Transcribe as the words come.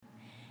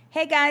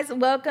Hey guys,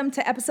 welcome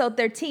to episode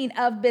 13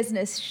 of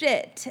Business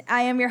Shit.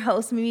 I am your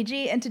host, Mimi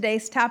G, and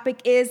today's topic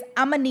is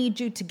I'm gonna need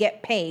you to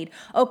get paid.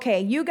 Okay,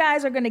 you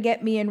guys are gonna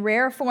get me in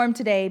rare form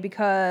today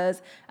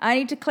because I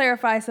need to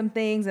clarify some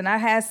things and I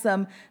had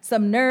some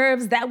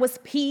nerves that was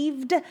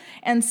peeved.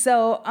 And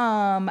so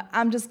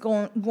I'm just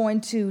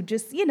going to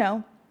just,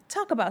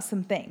 talk about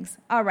some things.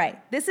 All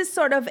right. This is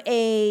sort of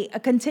a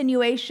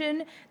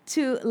continuation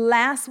to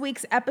last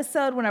week's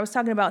episode when I was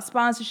talking about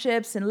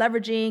sponsorships and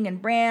leveraging and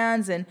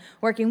brands and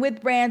working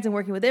with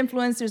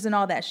influencers and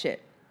all that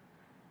shit.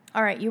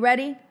 All right. You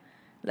ready?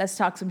 Let's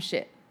talk some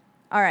shit.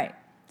 All right.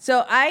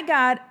 So I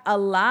got a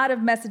lot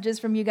of messages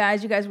from you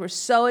guys. You guys were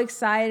so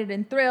excited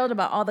and thrilled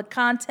about all the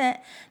content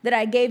that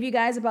I gave you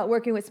guys about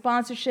working with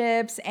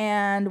sponsorships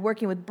and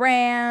working with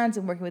brands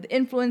and working with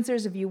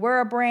influencers if you were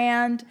a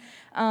brand.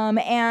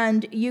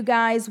 And you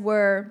guys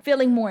were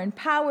feeling more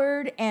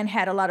empowered and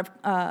had a lot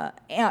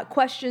of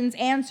questions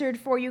answered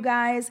for you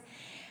guys.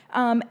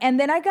 And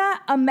then I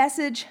got a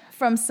message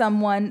from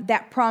someone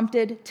that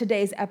prompted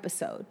today's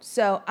episode.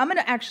 So I'm going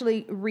to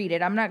actually read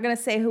it. I'm not going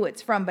to say who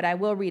it's from, but I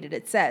will read it.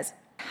 It says,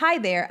 "Hi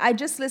there. I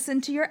just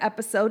listened to your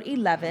episode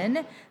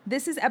 11.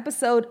 This is the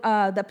episode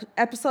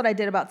I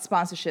did about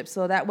sponsorship.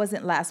 So that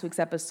wasn't last week's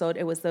episode.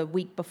 It was the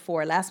week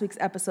before. Last week's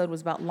episode was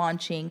about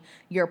launching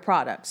your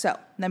product. So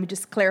let me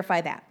just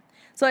clarify that.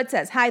 So it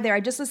says, "Hi there.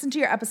 I just listened to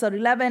your episode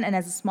 11. And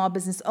as a small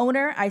business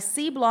owner, I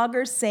see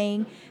bloggers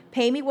saying,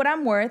 pay me what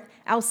I'm worth.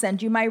 I'll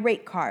send you my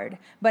rate card.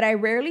 But I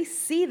rarely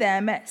see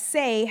them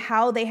say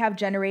how they have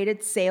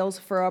generated sales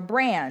for a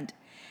brand.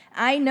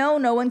 I know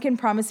no one can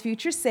promise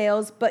future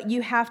sales, but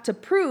you have to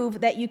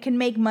prove that you can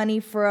make money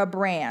for a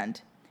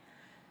brand."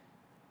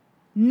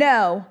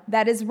 No,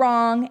 that is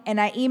wrong.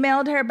 And I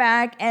emailed her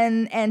back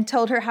and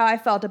told her how I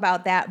felt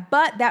about that.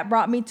 But that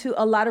brought me to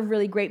a lot of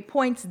really great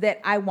points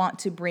that I want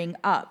to bring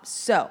up.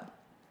 So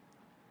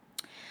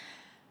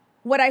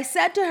what I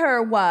said to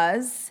her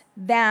was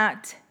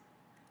that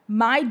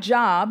my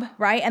job,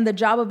 right, and the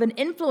job of an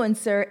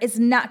influencer is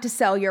not to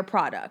sell your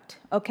product,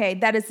 okay?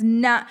 That is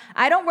not,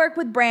 I don't work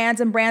with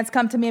brands and brands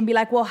come to me and be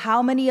like, well,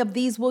 how many of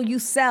these will you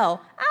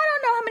sell? I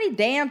don't know how many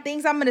damn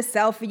things I'm gonna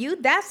sell for you.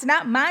 That's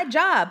not my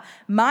job.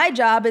 My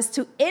job is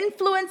to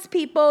influence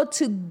people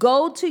to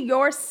go to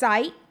your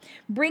site,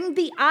 bring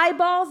the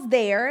eyeballs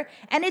there,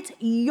 and it's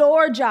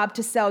your job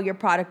to sell your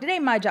product. It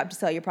ain't my job to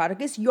sell your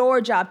product. It's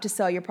your job to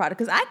sell your product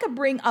because I could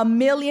bring 1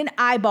 million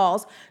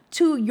eyeballs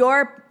to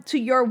your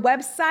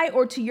website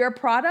or to your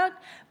product,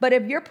 but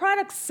if your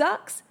product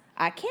sucks,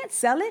 I can't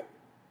sell it.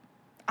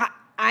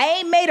 I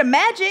ain't made of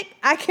magic.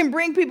 I can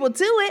bring people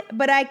to it,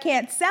 but I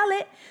can't sell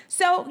it.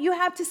 So you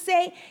have to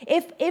say,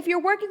 if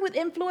you're working with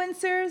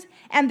influencers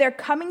and they're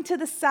coming to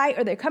the site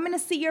or they're coming to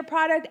see your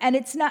product and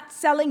it's not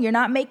selling, you're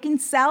not making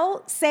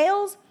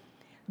sales,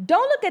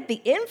 don't look at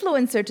the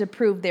influencer to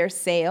prove their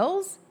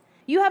sales.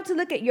 You have to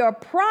look at your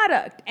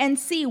product and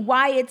see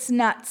why it's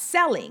not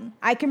selling.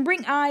 I can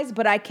bring eyes,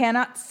 but I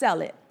cannot sell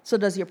it. So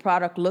does your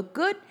product look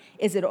good?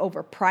 Is it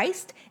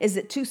overpriced? Is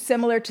it too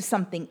similar to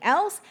something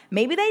else?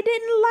 Maybe they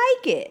didn't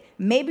like it.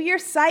 Maybe your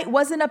site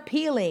wasn't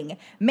appealing.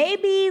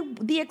 Maybe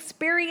the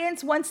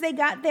experience once they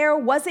got there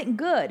wasn't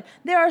good.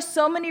 There are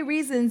so many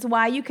reasons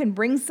why you can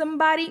bring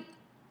somebody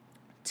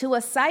to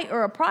a site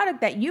or a product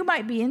that you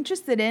might be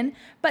interested in,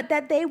 but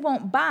that they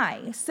won't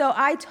buy. So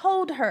I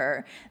told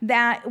her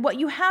that what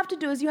you have to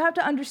do is you have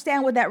to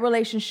understand what that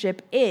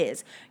relationship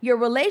is. Your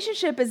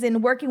relationship is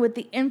in working with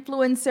the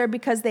influencer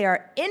because they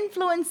are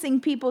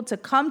influencing people to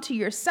come to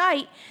your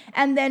site,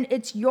 and then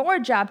it's your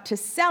job to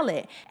sell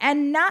it.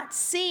 And not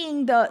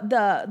seeing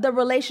the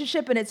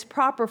relationship in its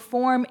proper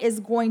form is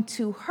going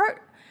to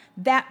hurt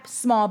that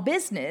small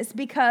business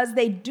because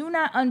they do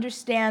not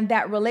understand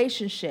that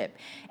relationship.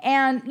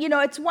 And,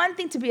 it's one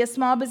thing to be a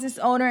small business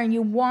owner and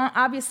you want,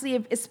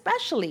 obviously,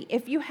 especially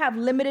if you have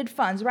limited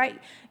funds, right?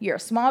 You're a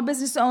small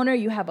business owner,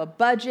 you have a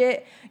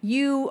budget,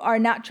 you are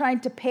not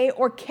trying to pay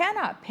or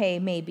cannot pay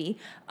maybe,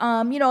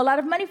 a lot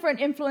of money for an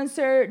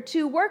influencer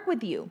to work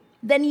with you.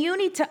 Then you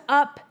need to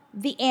up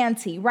the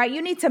ante, right?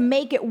 You need to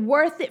make it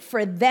worth it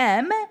for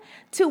them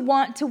to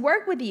want to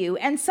work with you.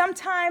 And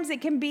sometimes it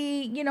can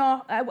be,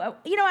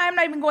 I'm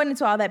not even going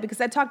into all that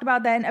because I talked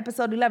about that in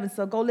episode 11.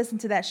 So go listen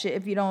to that shit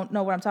if you don't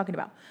know what I'm talking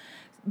about.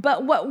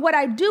 But what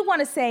I do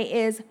want to say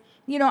is,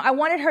 I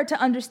wanted her to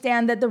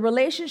understand that the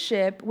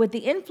relationship with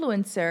the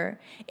influencer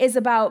is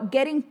about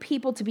getting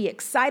people to be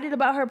excited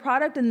about her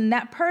product, and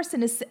that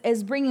person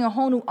is bringing a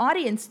whole new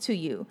audience to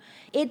you.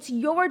 It's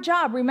your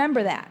job,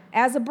 remember that,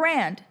 as a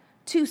brand,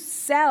 to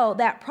sell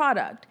that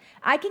product.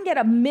 I can get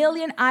 1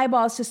 million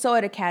eyeballs to Sew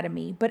It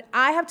Academy, but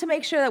I have to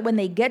make sure that when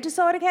they get to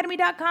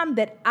sewitacademy.com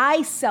that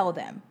I sell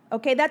them.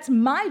 Okay, that's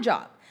my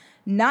job,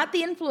 not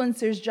the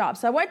influencer's job.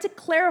 So I wanted to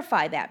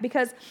clarify that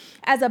because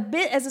as a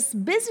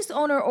business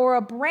owner or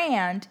a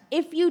brand,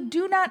 if you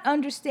do not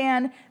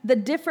understand the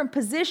different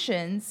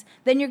positions,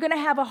 then you're going to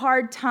have a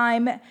hard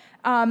time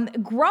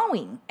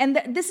growing.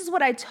 And this is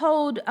what I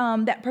told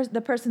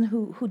the person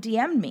who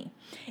DM'd me,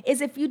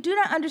 is if you do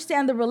not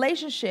understand the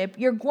relationship,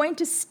 you're going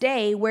to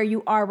stay where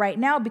you are right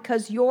now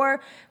because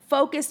you're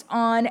focused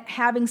on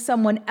having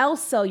someone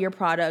else sell your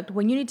product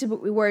when you need to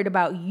be worried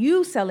about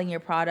you selling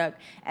your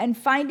product and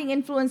finding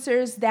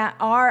influencers that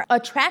are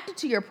attracted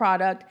to your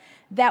product,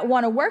 that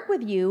want to work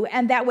with you,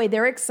 and that way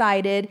they're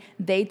excited,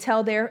 they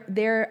tell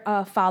their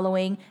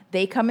following,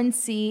 they come and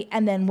see,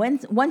 and then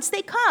once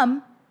they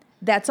come,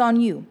 that's on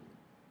you.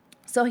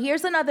 So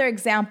here's another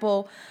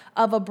example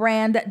of a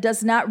brand that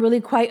does not really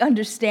quite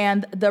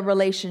understand the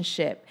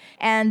relationship.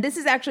 And this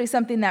is actually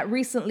something that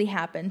recently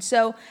happened.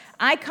 So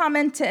I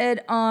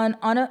commented on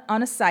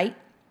a site,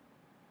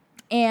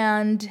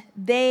 and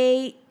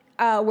they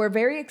were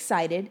very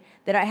excited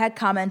that I had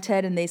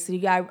commented, and they said,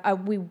 "Yeah,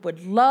 we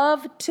would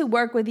love to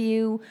work with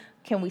you.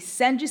 Can we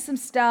send you some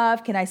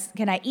stuff? Can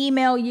I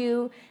email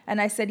you?"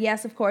 And I said,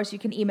 "Yes, of course, you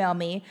can email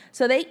me."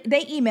 So they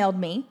emailed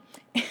me.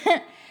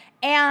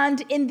 And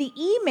in the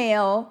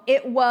email,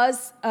 it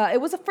was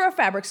for a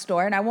fabric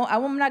store, and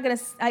I'm not gonna,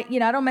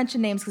 I don't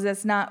mention names because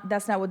that's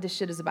not what this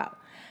shit is about.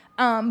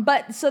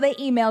 But so they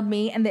emailed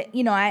me, and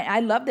I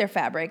love their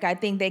fabric. I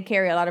think they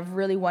carry a lot of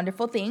really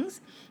wonderful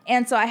things,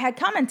 and so I had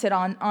commented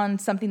on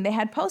something they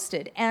had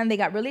posted, and they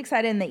got really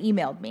excited and they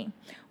emailed me.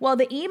 Well,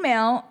 the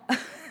email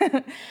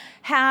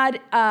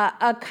had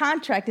a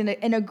contract and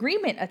an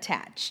agreement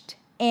attached.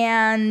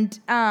 And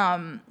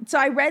so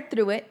I read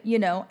through it,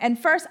 and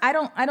first I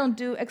don't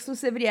do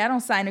exclusivity. I don't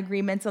sign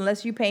agreements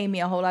unless you pay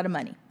me a whole lot of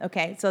money.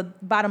 Okay, so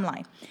bottom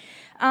line.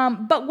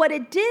 But what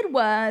it did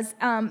was,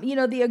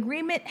 the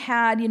agreement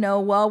had,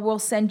 well, we'll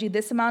send you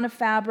this amount of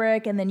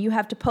fabric, and then you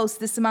have to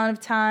post this amount of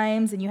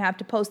times, and you have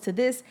to post to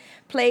this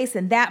place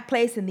and that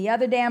place and the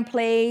other damn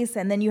place,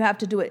 and then you have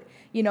to do it,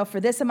 for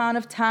this amount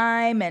of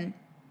time. And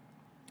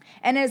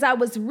as I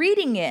was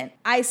reading it,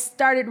 I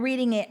started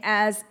reading it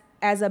as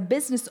a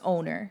business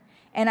owner.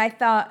 And I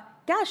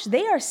thought, gosh,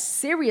 they are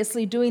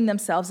seriously doing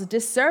themselves a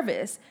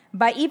disservice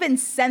by even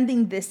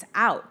sending this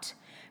out.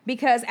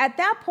 Because at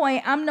that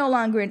point, I'm no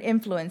longer an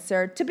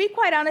influencer. To be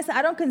quite honest,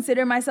 I don't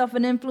consider myself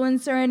an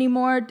influencer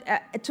anymore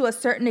to a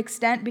certain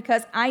extent,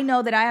 because I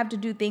know that I have to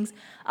do things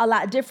a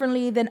lot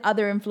differently than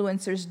other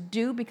influencers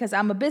do, because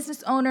I'm a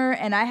business owner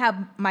and I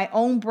have my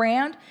own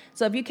brand.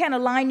 So if you can't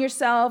align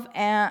yourself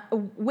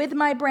with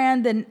my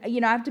brand, then I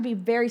have to be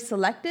very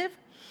selective.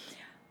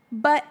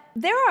 But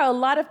there are a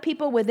lot of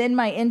people within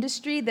my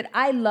industry that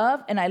I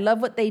love, and I love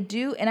what they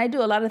do, and I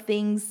do a lot of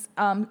things,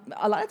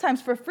 a lot of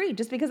times for free,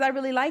 just because I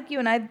really like you,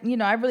 and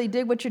I really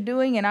dig what you're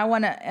doing, and I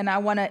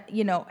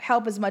wanna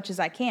help as much as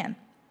I can.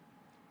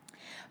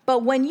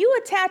 But when you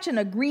attach an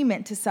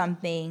agreement to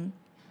something,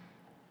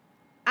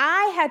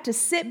 I had to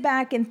sit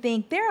back and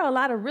think there are a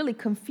lot of really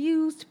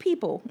confused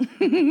people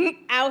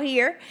out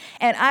here,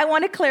 and I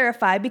want to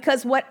clarify,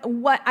 because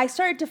what I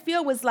started to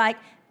feel was like,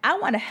 I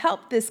want to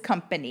help this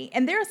company,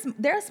 and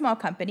they're a small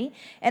company,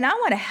 and I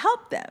want to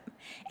help them.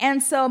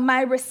 And so my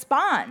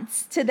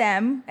response to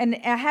them, and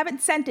I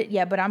haven't sent it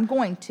yet, but I'm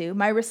going to,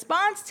 my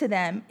response to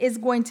them is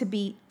going to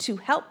be to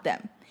help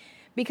them,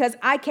 because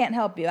I can't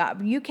help you.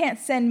 You can't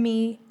send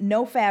me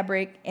no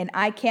fabric, and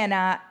I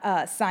cannot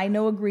sign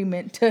no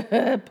agreement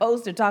to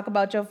post or talk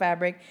about your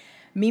fabric.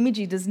 Mimi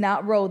G does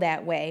not roll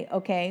that way,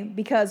 okay?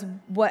 Because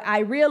what I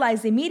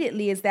realized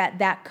immediately is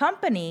that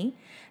company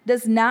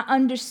does not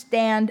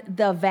understand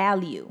the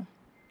value.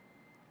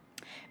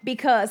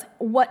 Because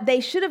what they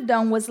should have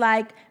done was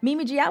like,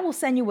 Mimi G, I will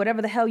send you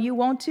whatever the hell you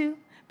want to,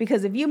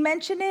 because if you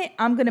mention it,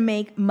 I'm going to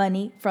make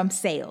money from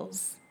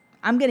sales.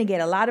 I'm going to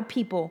get a lot of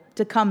people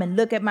to come and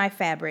look at my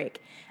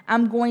fabric.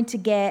 I'm going to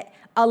get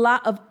a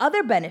lot of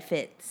other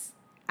benefits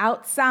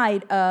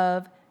outside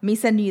of me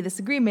sending you this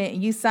agreement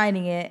and you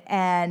signing it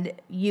and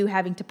you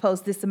having to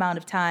post this amount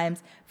of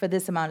times for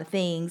this amount of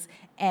things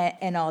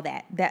and all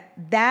that.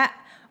 That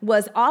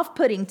was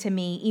off-putting to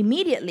me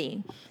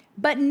immediately,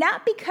 but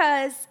not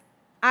because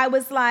I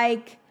was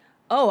like,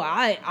 oh,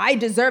 I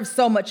deserve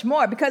so much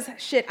more, because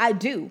shit, I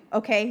do,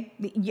 okay?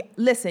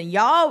 Listen,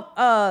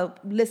 y'all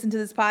listen to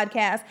this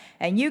podcast,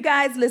 and you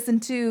guys listen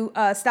to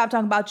Stop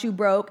Talking About You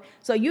Broke,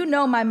 so you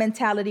know my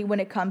mentality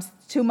when it comes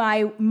to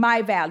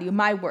my value,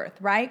 my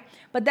worth, right?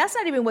 But that's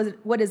not even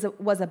what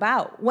it was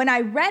about. When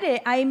I read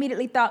it, I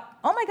immediately thought,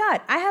 oh my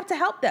God, I have to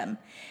help them.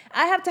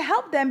 I have to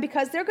help them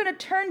because they're going to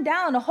turn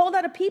down a whole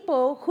lot of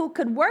people who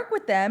could work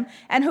with them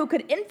and who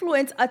could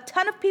influence a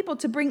ton of people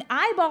to bring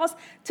eyeballs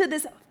to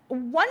this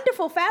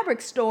wonderful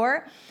fabric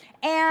store,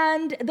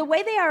 and the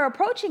way they are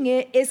approaching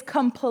it is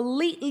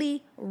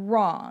completely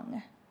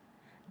wrong.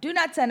 Do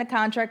not send a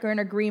contract or an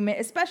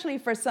agreement, especially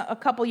for a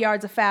couple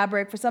yards of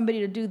fabric, for somebody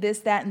to do this,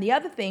 that, and the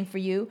other thing for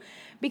you,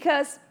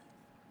 because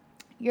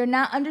you're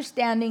not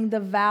understanding the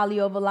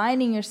value of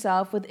aligning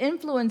yourself with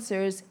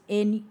influencers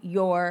in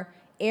your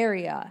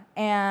area.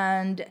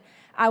 And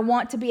I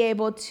want to be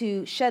able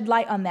to shed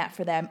light on that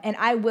for them, and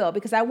I will,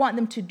 because I want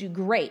them to do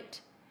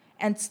great.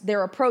 and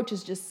their approach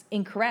is just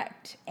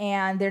incorrect,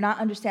 and they're not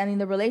understanding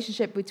the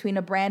relationship between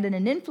a brand and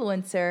an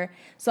influencer.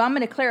 So I'm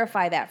going to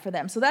clarify that for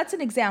them. So that's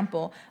an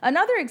example.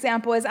 Another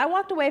example is I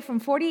walked away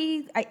from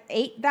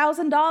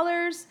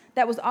 $48,000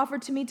 that was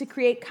offered to me to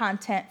create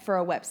content for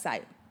a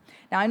website.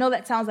 Now, I know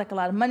that sounds like a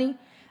lot of money,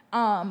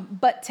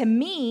 but to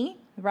me,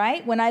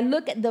 right, when I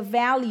look at the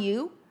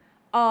value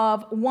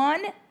of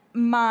one,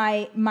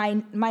 my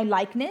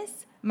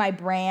likeness, my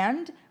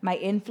brand, my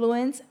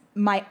influence,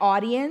 my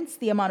audience,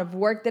 the amount of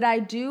work that I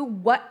do,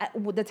 what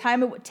the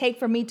time it would take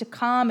for me to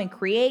come and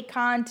create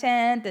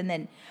content and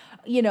then,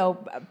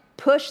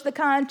 push the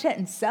content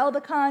and sell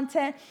the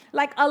content.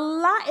 Like, a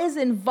lot is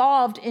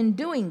involved in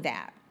doing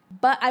that.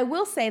 But I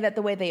will say that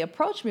the way they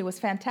approached me was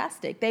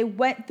fantastic. They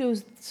went through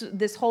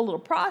this whole little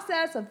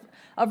process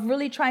of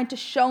really trying to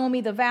show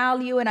me the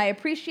value, and I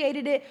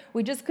appreciated it.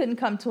 We just couldn't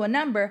come to a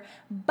number.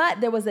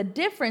 But there was a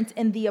difference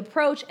in the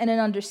approach and an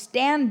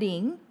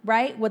understanding,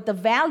 right, what the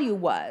value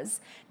was.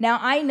 Now,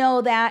 I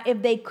know that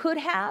if they could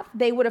have,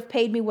 they would have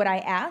paid me what I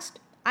asked.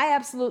 I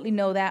absolutely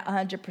know that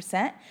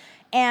 100%.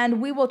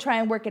 And we will try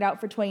and work it out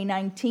for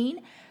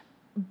 2019.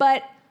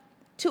 But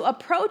to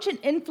approach an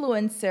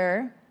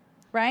influencer,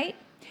 right,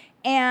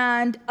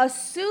 and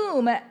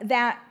assume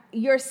that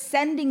you're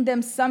sending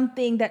them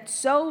something that's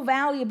so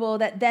valuable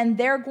that then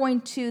they're going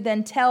to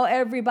then tell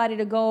everybody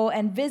to go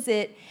and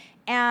visit,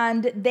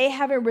 and they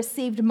haven't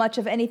received much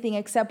of anything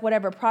except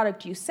whatever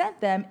product you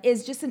sent them,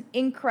 is just an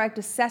incorrect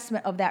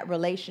assessment of that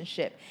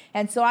relationship.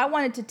 And so I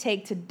wanted to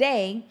take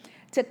today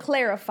to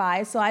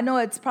clarify. So I know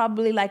it's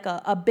probably like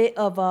a bit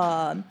of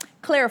a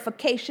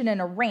clarification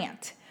and a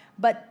rant,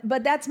 but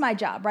that's my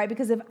job, right?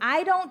 Because if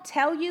I don't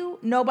tell you,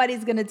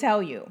 nobody's going to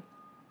tell you.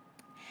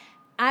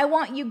 I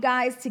want you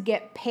guys to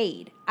get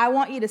paid. I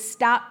want you to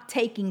stop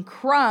taking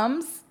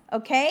crumbs,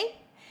 okay?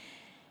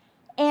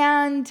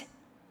 And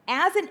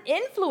as an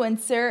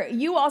influencer,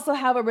 you also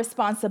have a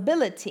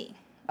responsibility,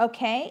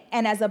 okay?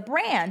 And as a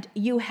brand,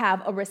 you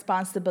have a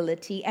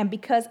responsibility. And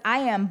because I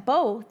am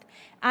both,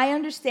 I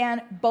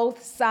understand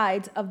both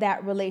sides of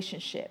that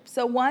relationship.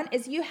 So one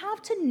is you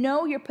have to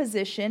know your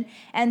position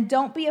and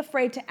don't be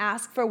afraid to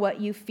ask for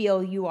what you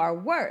feel you are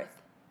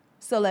worth.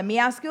 So let me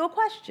ask you a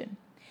question.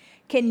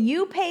 Can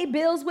you pay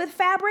bills with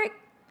fabric?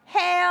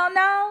 Hell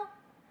no.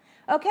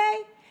 Okay?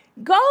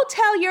 Go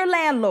tell your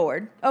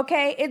landlord,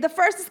 okay? The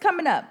first is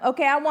coming up,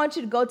 okay? I want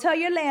you to go tell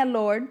your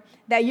landlord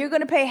that you're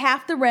going to pay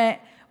half the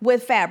rent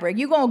with fabric.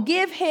 You're going to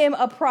give him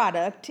a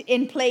product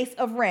in place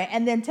of rent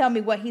and then tell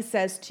me what he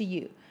says to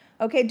you.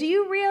 Okay? Do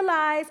you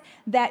realize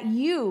that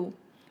you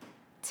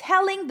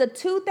telling the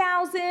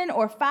 2,000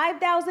 or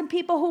 5,000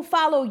 people who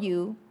follow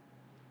you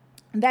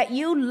that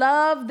you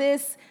love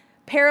this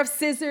pair of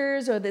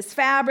scissors or this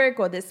fabric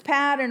or this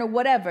pattern or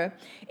whatever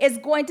is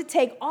going to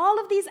take all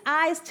of these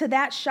eyes to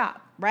that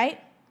shop, right?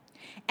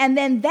 And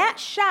then that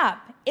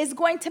shop is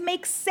going to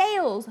make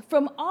sales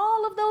from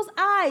all of those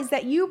eyes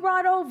that you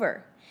brought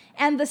over.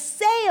 And the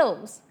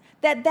sales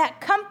that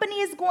that company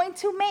is going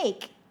to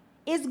make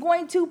is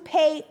going to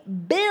pay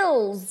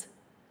bills,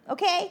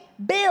 okay?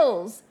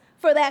 Bills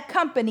for that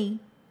company,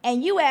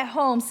 and you at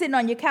home sitting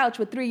on your couch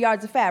with 3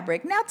 yards of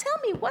fabric. Now tell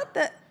me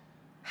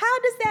how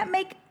does that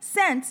make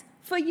sense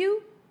for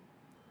you?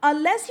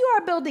 Unless you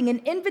are building an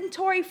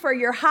inventory for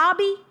your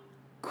hobby,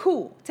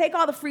 cool. Take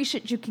all the free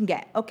shit you can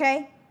get,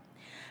 okay?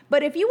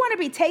 But if you want to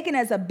be taken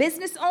as a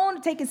business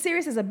owner, taken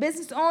serious as a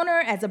business owner,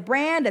 as a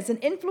brand, as an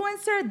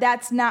influencer,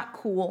 that's not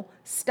cool.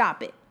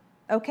 Stop it,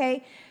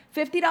 okay?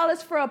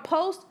 $50 for a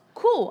post,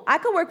 cool. I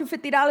could work with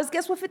 $50.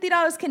 Guess what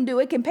 $50 can do?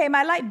 It can pay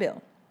my light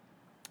bill.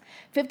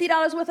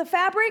 $50 worth of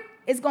fabric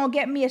is going to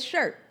get me a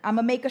shirt. I'm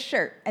going to make a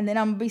shirt, and then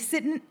I'm going to be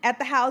sitting at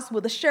the house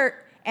with a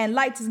shirt, and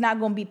lights is not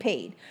going to be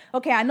paid.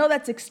 Okay, I know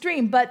that's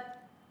extreme,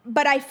 but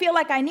I feel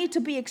like I need to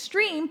be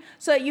extreme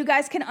so that you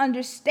guys can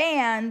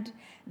understand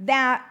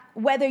that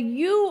whether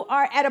you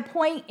are at a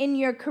point in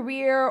your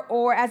career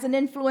or as an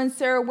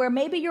influencer where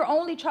maybe you're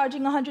only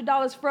charging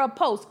 $100 for a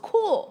post,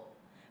 cool.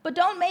 But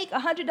don't make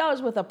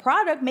 $100 with a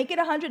product. Make it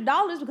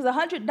 $100 because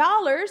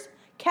 $100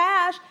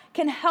 cash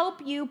can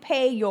help you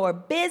pay your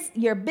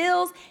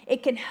bills.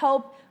 It can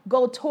help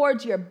go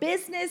towards your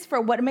business for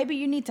what maybe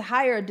you need to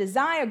hire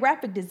a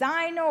graphic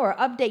designer or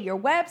update your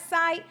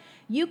website.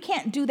 You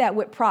can't do that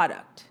with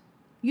product.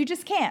 You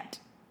just can't,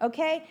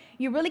 okay?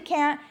 You really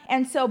can't.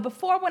 And so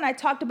before, when I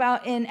talked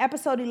about in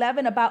episode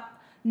 11 about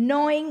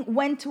knowing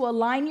when to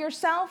align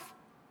yourself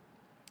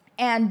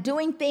and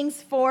doing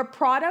things for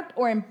product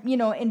or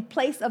in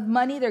place of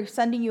money, they're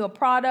sending you a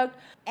product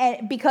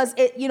and because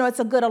it's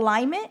a good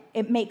alignment,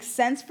 it makes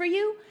sense for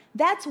you.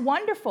 That's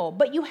wonderful,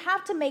 but you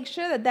have to make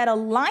sure that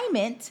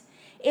alignment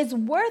is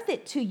worth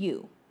it to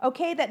you,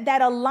 okay?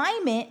 That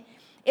alignment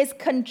is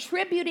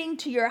contributing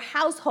to your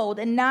household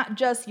and not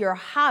just your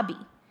hobby,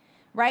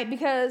 right?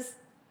 Because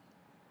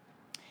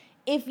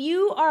if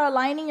you are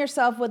aligning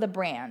yourself with a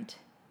brand,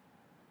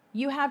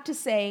 you have to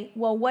say,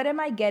 well, what am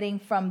I getting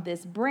from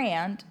this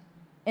brand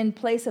in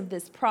place of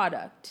this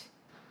product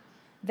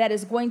that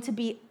is going to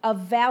be of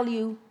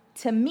value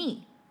to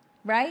me,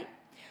 right?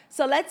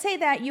 So let's say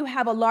that you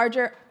have a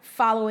larger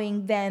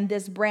following than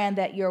this brand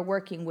that you're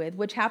working with,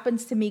 which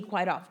happens to me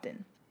quite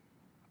often.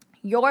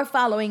 Your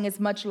following is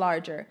much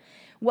larger.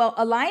 Well,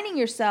 aligning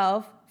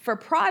yourself for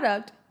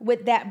product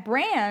with that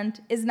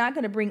brand is not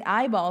going to bring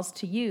eyeballs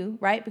to you,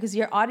 right? Because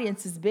your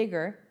audience is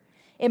bigger.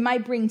 It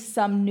might bring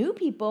some new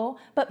people,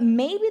 but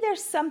maybe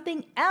there's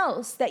something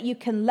else that you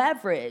can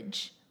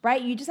leverage,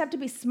 right? You just have to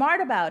be smart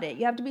about it.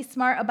 You have to be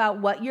smart about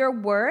what you're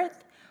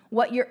worth,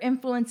 what your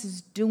influence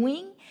is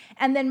doing,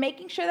 and then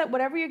making sure that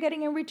whatever you're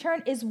getting in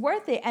return is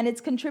worth it and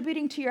it's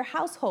contributing to your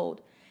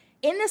household.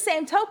 In the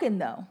same token,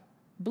 though,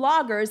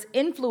 bloggers,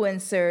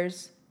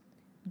 influencers,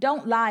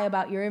 don't lie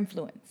about your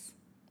influence,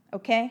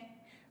 okay?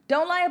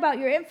 Don't lie about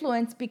your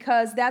influence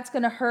because that's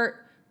going to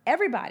hurt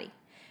everybody.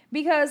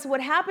 Because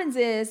what happens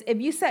is if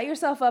you set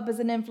yourself up as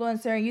an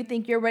influencer and you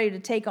think you're ready to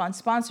take on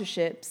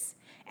sponsorships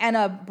and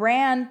a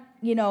brand,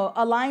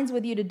 aligns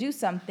with you to do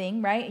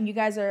something, right? And you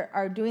guys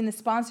are doing the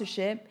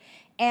sponsorship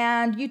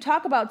and you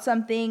talk about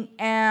something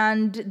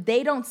and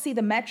they don't see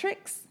the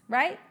metrics,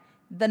 right?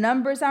 The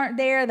numbers aren't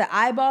there. The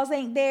eyeballs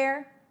ain't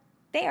there.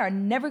 They are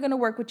never going to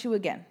work with you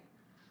again.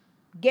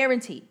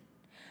 Guaranteed.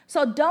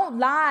 So don't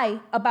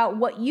lie about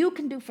what you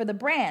can do for the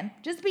brand.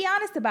 Just be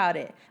honest about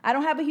it. I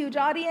don't have a huge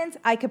audience.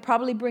 I could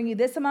probably bring you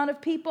this amount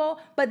of people,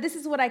 but this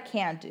is what I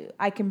can do.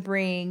 I can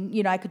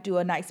bring, I could do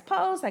a nice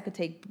post. I could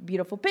take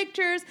beautiful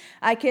pictures.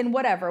 I can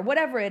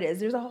whatever it is.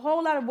 There's a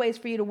whole lot of ways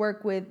for you to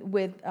work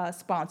with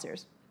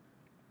sponsors.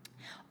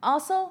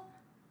 Also,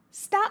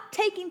 stop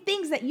taking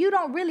things that you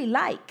don't really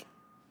like.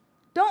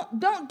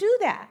 Don't do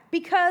that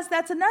because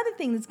that's another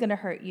thing that's going to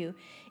hurt you.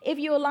 If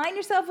you align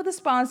yourself with a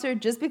sponsor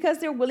just because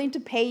they're willing to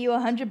pay you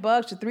 $100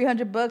 or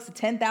 $300 or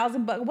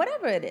 $10,000,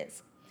 whatever it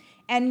is,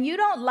 and you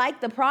don't like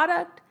the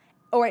product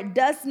or it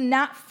does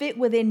not fit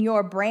within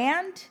your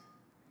brand,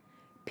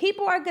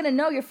 people are going to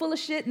know you're full of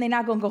shit and they're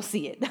not going to go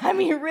see it. I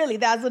mean, really,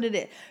 that's what it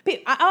is.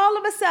 All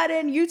of a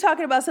sudden, you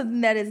talking about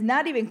something that is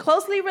not even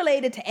closely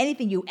related to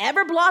anything you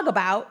ever blog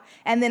about.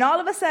 And then all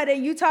of a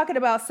sudden, you talking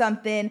about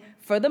something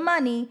for the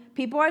money.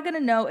 People are going to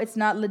know it's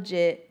not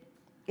legit.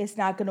 It's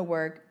not going to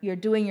work. You're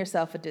doing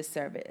yourself a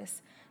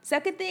disservice.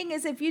 Second thing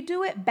is if you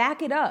do it,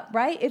 back it up,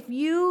 right? If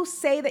you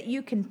say that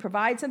you can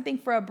provide something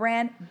for a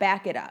brand,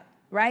 back it up.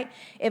 Right?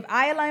 If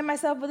I align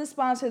myself with a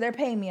sponsor, they're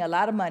paying me a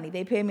lot of money.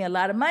 They pay me a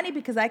lot of money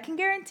because I can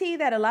guarantee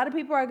that a lot of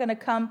people are going to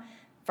come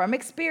from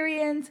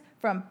experience,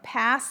 from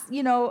past,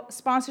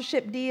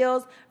 sponsorship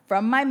deals,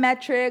 from my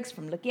metrics,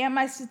 from looking at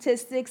my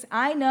statistics.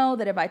 I know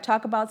that if I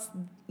talk about,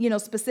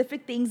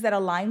 specific things that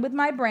align with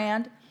my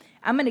brand,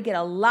 I'm going to get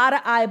a lot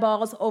of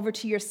eyeballs over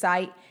to your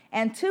site.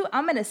 And two,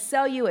 I'm going to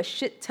sell you a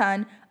shit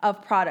ton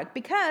of product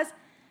because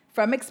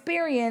from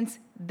experience,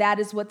 that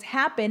is what's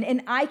happened.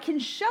 And I can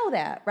show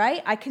that,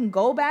 right? I can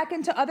go back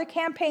into other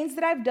campaigns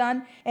that I've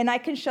done and I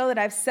can show that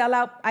I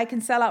can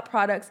sell out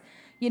products,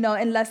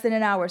 in less than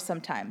an hour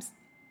sometimes.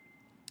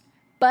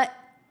 But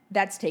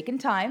that's taken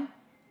time,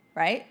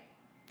 right?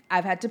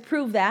 I've had to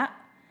prove that.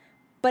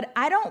 But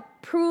I don't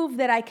prove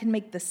that I can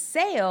make the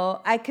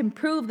sale. I can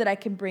prove that I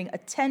can bring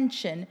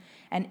attention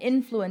and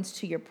influence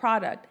to your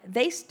product.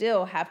 They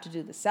still have to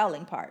do the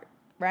selling part,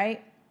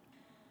 right?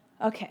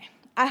 Okay.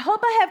 I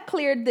hope I have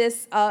cleared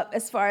this up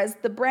as far as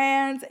the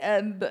brands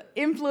and the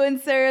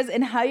influencers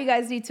and how you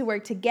guys need to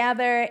work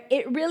together.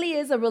 It really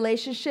is a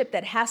relationship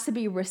that has to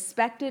be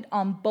respected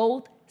on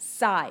both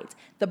sides.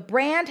 The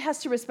brand has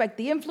to respect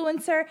the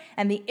influencer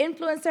and the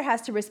influencer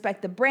has to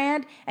respect the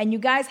brand. And you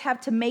guys have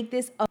to make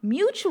this a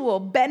mutual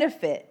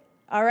benefit.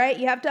 All right.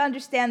 You have to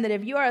understand that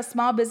if you are a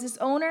small business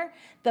owner,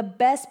 the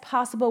best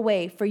possible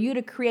way for you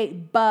to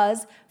create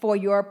buzz for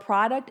your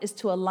product is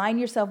to align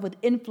yourself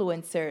with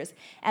influencers.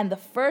 And the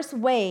first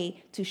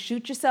way to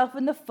shoot yourself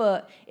in the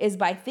foot is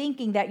by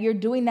thinking that you're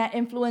doing that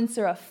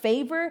influencer a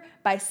favor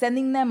by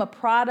sending them a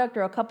product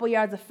or a couple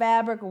yards of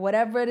fabric or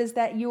whatever it is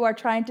that you are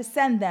trying to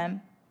send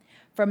them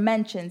for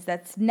mentions.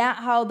 That's not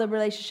how the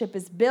relationship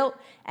is built.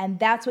 And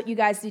that's what you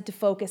guys need to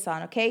focus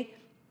on. Okay.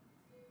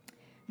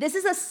 This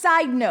is a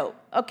side note,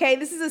 okay?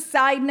 This is a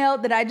side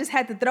note that I just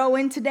had to throw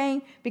in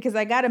today because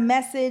I got a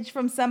message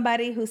from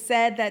somebody who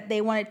said that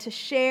they wanted to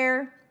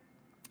share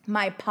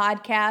my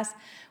podcast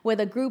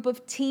with a group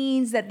of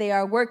teens that they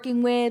are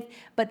working with,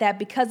 but that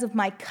because of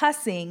my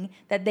cussing,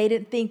 that they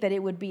didn't think that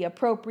it would be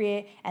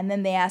appropriate, and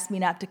then they asked me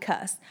not to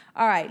cuss.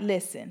 All right,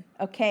 listen,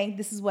 okay?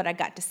 This is what I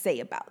got to say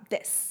about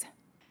this.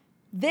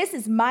 This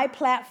is my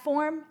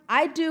platform.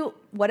 I do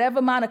whatever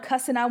amount of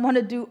cussing I want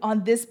to do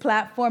on this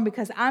platform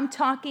because I'm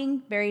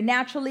talking very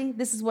naturally.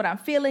 This is what I'm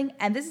feeling.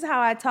 And this is how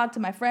I talk to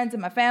my friends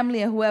and my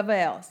family and whoever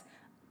else.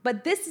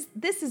 But this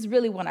is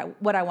really what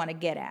I want to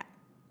get at.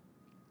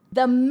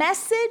 The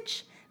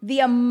message, the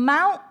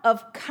amount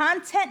of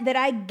content that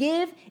I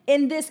give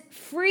in this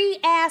free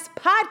ass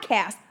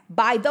podcast,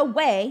 by the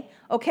way,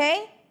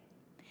 okay,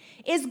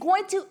 is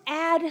going to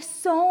add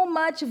so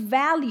much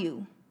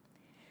value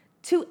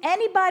to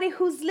anybody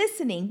who's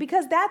listening,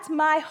 because that's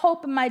my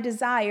hope and my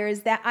desire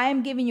is that I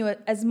am giving you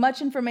as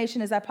much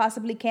information as I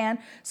possibly can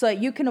so that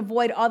you can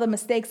avoid all the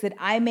mistakes that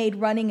I made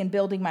running and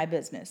building my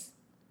business.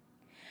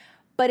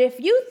 But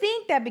if you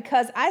think that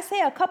because I say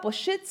a couple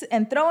shits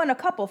and throw in a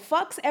couple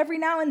fucks every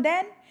now and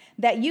then,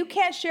 that you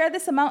can't share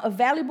this amount of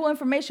valuable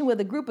information with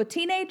a group of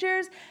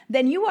teenagers,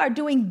 then you are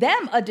doing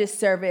them a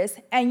disservice,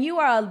 and you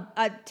are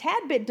a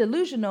tad bit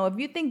delusional if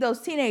you think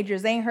those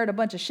teenagers ain't heard a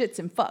bunch of shits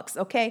and fucks,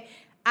 okay?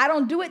 I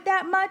don't do it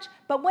that much,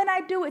 but when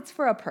I do, it's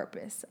for a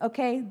purpose,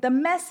 okay? The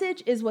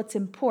message is what's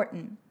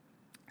important.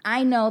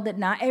 I know that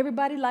not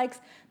everybody likes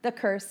the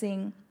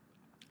cursing.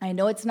 I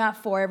know it's not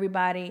for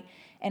everybody,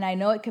 and I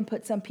know it can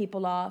put some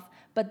people off,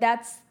 but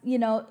that's,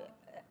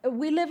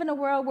 we live in a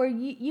world where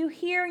you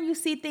hear and you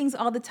see things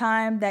all the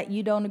time that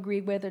you don't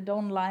agree with or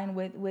don't align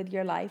with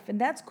your life, and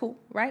that's cool,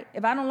 right?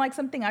 If I don't like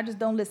something, I just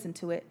don't listen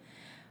to it.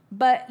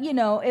 But,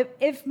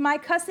 if my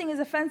cussing is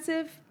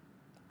offensive,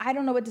 I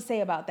don't know what to say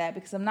about that,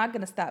 because I'm not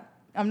going to stop.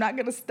 I'm not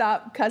going to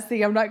stop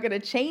cussing. I'm not going to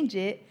change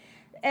it.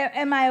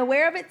 Am I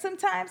aware of it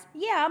sometimes?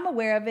 Yeah, I'm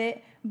aware of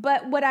it.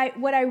 But what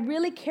I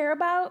really care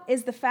about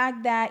is the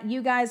fact that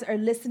you guys are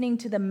listening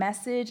to the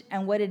message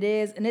and what it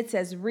is, and it's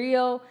as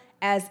real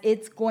as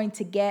it's going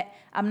to get.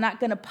 I'm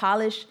not going to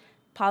polish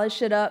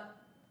it up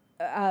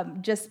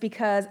just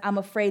because I'm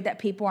afraid that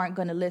people aren't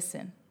going to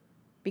listen,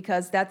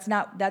 because that's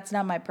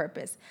not my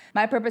purpose.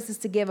 My purpose is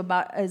to give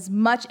about as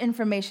much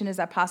information as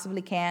I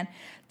possibly can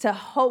to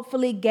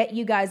hopefully get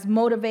you guys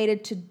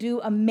motivated to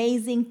do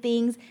amazing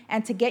things,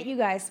 and to get you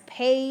guys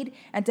paid,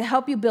 and to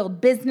help you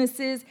build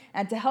businesses,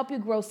 and to help you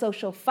grow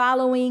social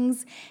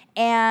followings,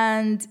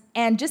 and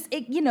just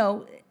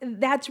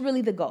that's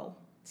really the goal.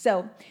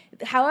 So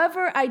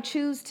however I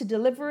choose to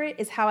deliver it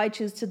is how I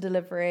choose to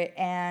deliver it,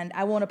 and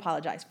I won't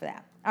apologize for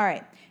that. All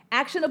right,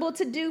 actionable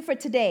to do for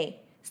today.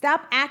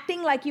 Stop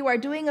acting like you are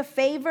doing a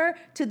favor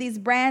to these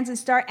brands and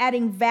start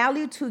adding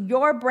value to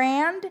your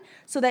brand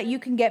so that you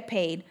can get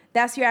paid.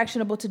 That's your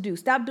actionable to do.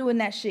 Stop doing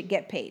that shit,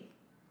 get paid.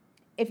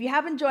 If you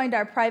haven't joined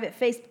our private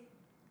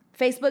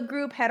Facebook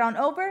group, head on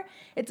over.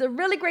 It's a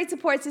really great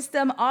support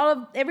system.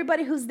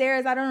 Everybody who's there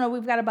is,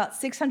 we've got about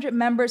 600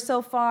 members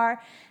so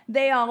far.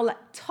 They all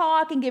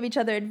talk and give each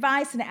other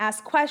advice and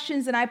ask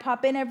questions, and I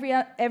pop in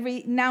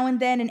every now and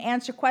then and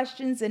answer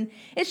questions, and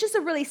it's just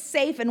a really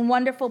safe and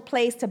wonderful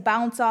place to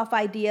bounce off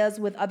ideas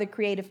with other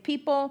creative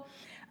people.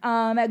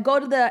 Go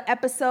to the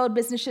episode,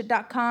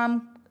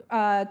 businessshit.com,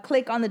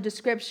 click on the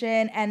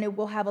description, and it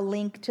will have a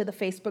link to the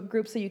Facebook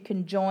group so you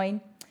can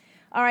join.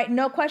 All right,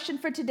 no question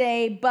for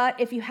today, but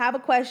if you have a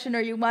question or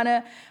you want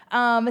to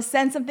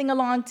send something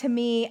along to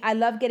me, I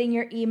love getting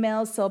your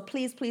emails, so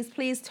please, please,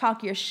 please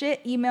talk your shit.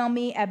 Email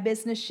me at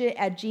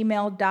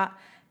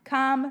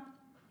businessshit@gmail.com.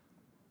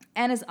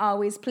 And as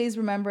always, please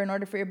remember, in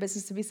order for your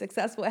business to be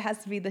successful, it has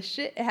to be the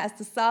shit. It has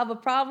to solve a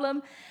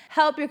problem,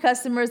 help your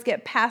customers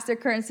get past their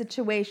current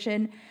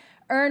situation,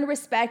 earn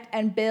respect,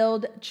 and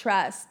build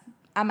trust.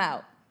 I'm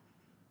out.